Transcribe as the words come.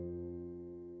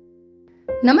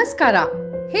Namaskara.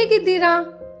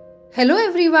 Hegiddira. Hello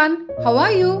everyone. How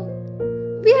are you?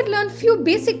 We had learned few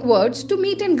basic words to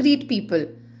meet and greet people.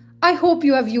 I hope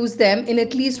you have used them in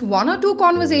at least one or two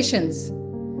conversations.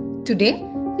 Today,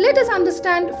 let us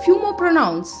understand few more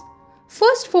pronouns.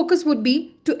 First focus would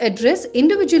be to address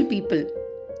individual people.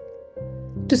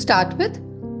 To start with,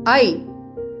 I,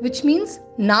 which means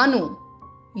Nanu.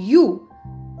 You,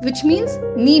 which means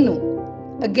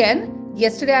Neenu. Again,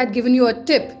 yesterday I had given you a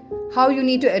tip how you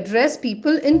need to address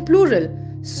people in plural.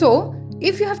 So,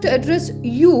 if you have to address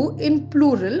you in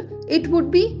plural, it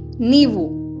would be Neevu.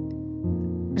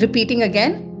 Repeating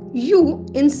again, you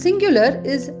in singular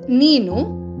is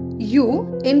Neenu,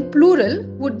 you in plural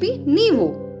would be Neevu.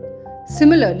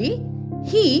 Similarly,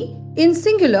 he in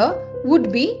singular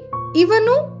would be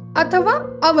Ivanu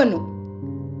athava Avanu.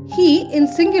 He in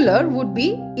singular would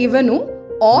be Ivanu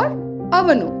or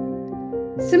Avanu.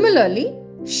 Similarly,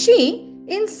 she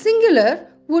in singular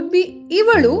would be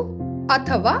Ivaru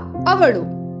athava Avaru.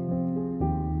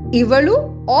 Ivaru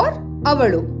or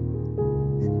Avaru.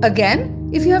 Again,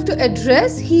 if you have to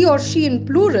address he or she in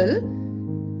plural,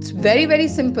 it's very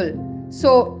simple.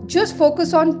 So just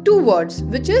focus on two words,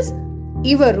 which is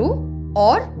Ivaru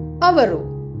or Avaru.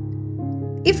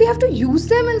 If we have to use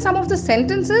them in some of the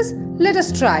sentences, let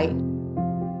us try.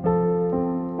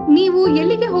 Neevu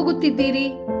yellige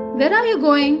hoguthiddiri? Where are you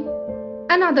going?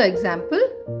 Another example.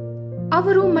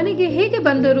 Avaru manege hege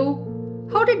bandaru?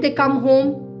 How did they come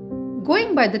home?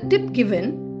 Going by the tip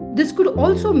given, this could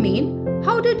also mean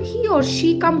how did he or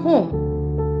she come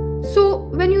home? So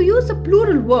when you use the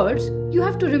plural words, you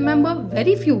have to remember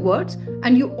very few words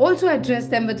and you also address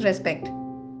them with respect.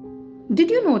 Did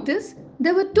you notice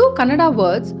there were two Kannada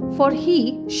words for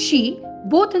he, she,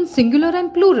 both in singular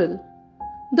and plural?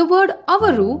 The word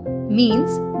Avaru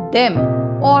means them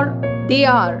or they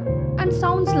are and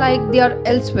sounds like they are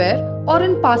elsewhere or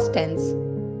in past tense.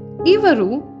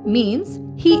 Ivaru means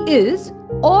he is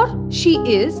or she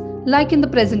is like in the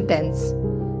present tense.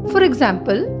 For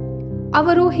example,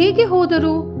 Avaru hege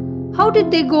hodaru? How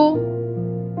did they go?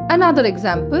 Another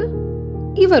example,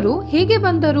 Ivaru hege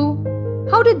bandaru?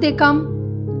 How did they come?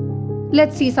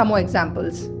 Let's see some more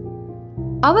examples.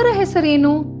 Avara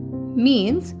hesarenu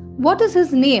means what is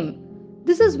his name?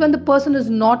 This is when the person is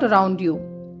not around you.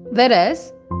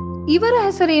 Whereas Ivara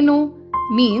heserenu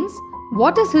means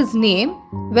what is his name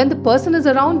when the person is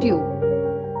around you.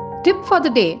 Tip for the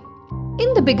day.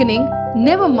 In the beginning,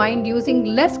 never mind using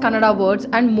less Kannada words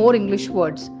and more English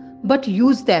words, but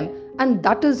use them, and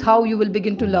that is how you will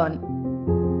begin to learn.